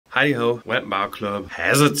Heidi ho, Wet Bar Club,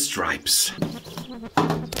 Hazard Stripes.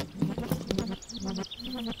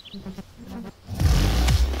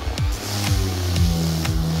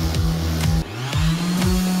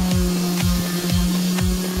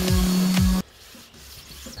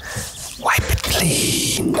 Wipe it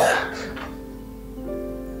clean.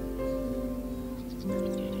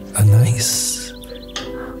 A nice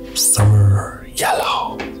summer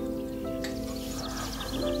yellow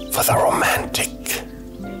for the romantic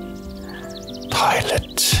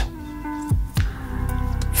toilet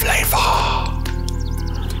flavor.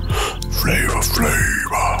 Flavor,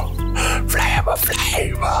 flavor,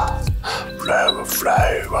 flavor, flavor,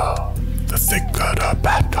 flavor. The thicker the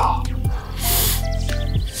better.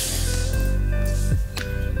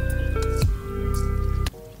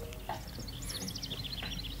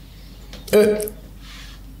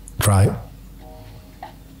 Dry.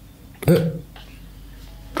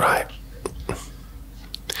 Dry.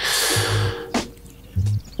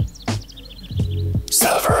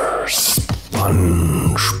 Silver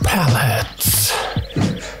sponge palettes.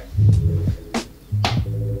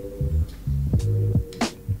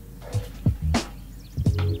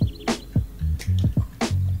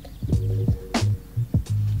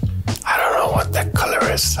 I don't know what that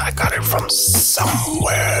color is. I got it from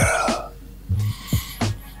somewhere.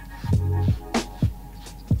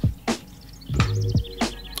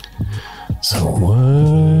 So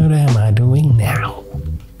what am I doing now?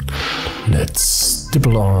 Let's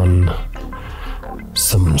dibble on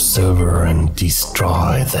some silver and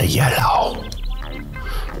destroy the yellow.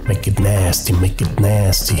 Make it nasty, make it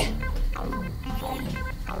nasty.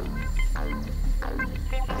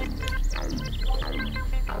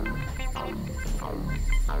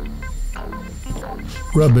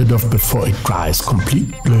 Rub it off before it dries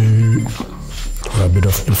completely. Rub it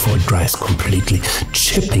off before it dries completely.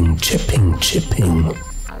 Chipping, chipping, chipping.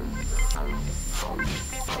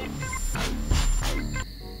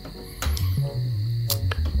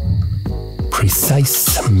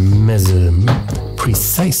 Precise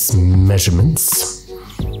measurements.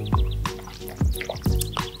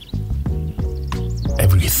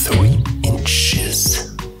 Every 3 inches.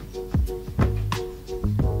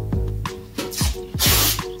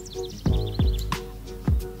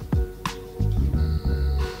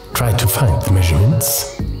 Try to find the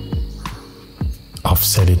measurements.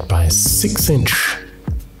 Offset it by 6 inch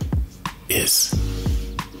is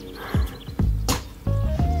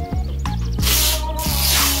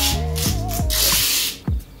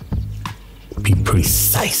be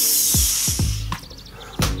precise.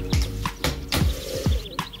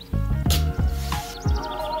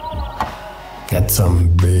 Get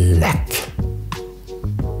some black.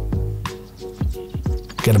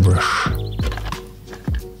 Get a brush.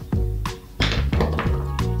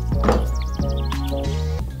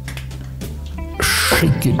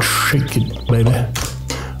 Shake it, baby.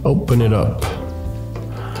 Open it up.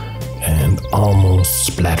 And almost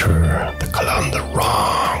splatter the color on the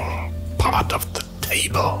wrong part of the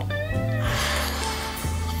table.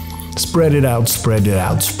 Spread it out, spread it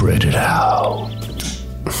out, spread it out.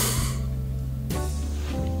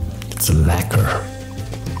 It's a lacquer.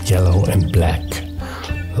 Yellow and black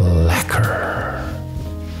lacquer.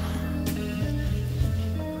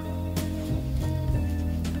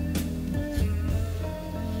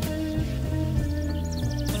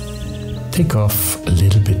 Take off a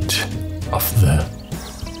little bit of the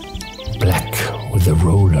black with the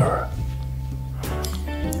roller.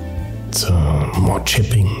 So more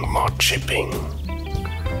chipping, more chipping.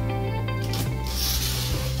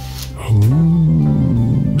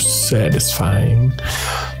 Ooh, satisfying.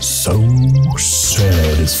 So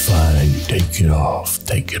satisfying. Take it off,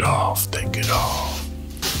 take it off, take it off.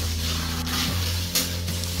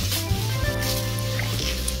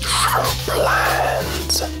 Sharp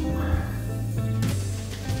lines.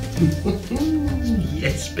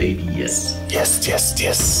 Yes, baby, yes. Yes, yes,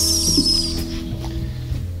 yes.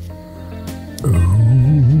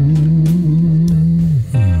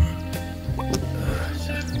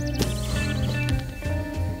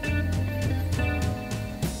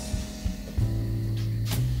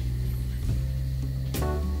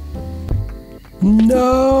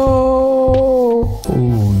 No!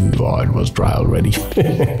 Oh, it was dry already.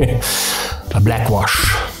 A black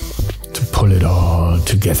wash to pull it all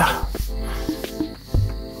together.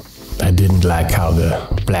 I didn't like how the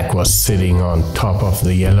black was sitting on top of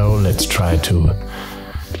the yellow. Let's try to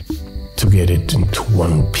get it into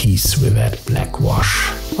one piece with that black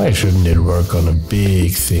wash. Why shouldn't it work on a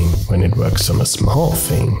big thing when it works on a small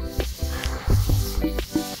thing?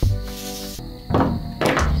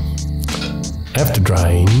 After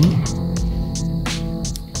drying,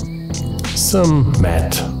 some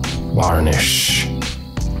matte varnish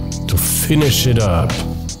to finish it up.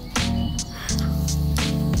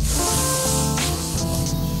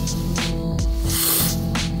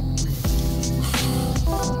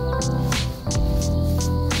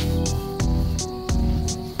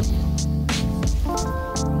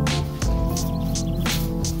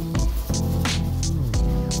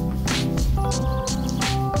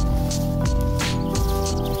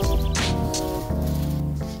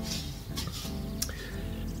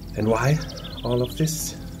 And why all of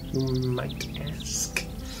this, you might ask?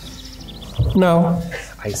 No.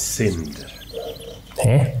 I sinned.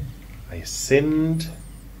 Eh? I sinned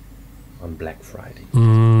on Black Friday.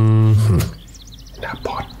 Mm-hmm. And I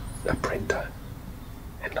bought a printer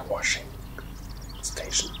and a washing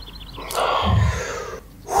station.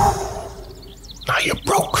 Now you're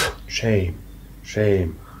broke. Shame,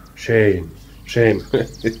 shame, shame, shame.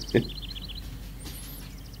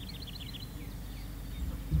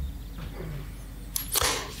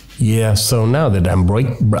 Yeah, so now that I'm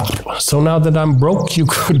broke, you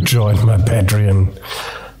could join my Patreon,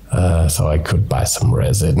 so I could buy some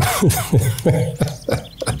resin.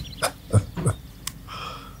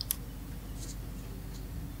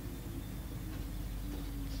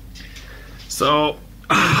 So,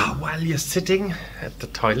 while you're sitting at the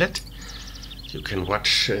toilet, you can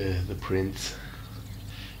watch the prints.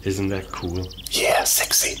 Isn't that cool? Yeah,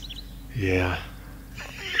 sexy. Yeah.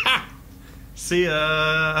 See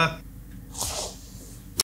ya!